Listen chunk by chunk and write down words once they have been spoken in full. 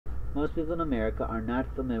Most people in America are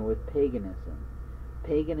not familiar with paganism.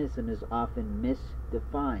 Paganism is often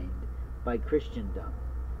misdefined by Christendom.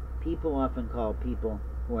 People often call people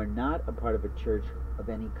who are not a part of a church of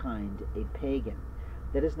any kind a pagan.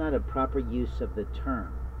 That is not a proper use of the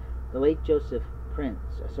term. The late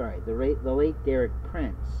Derek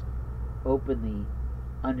Prince openly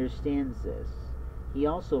understands this. He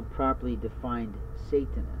also properly defined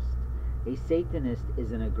Satanist. A Satanist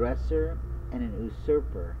is an aggressor and an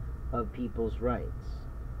usurper of people's rights.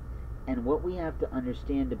 And what we have to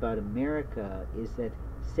understand about America is that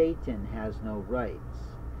Satan has no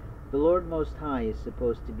rights. The Lord Most High is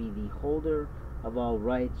supposed to be the holder of all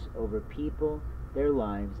rights over people, their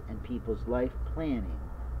lives, and people's life planning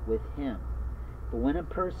with Him. But when a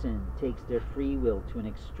person takes their free will to an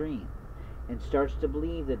extreme and starts to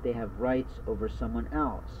believe that they have rights over someone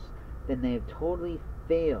else, then they have totally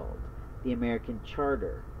failed the American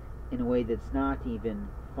Charter in a way that's not even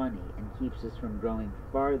funny and keeps us from growing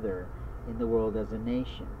farther in the world as a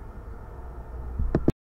nation.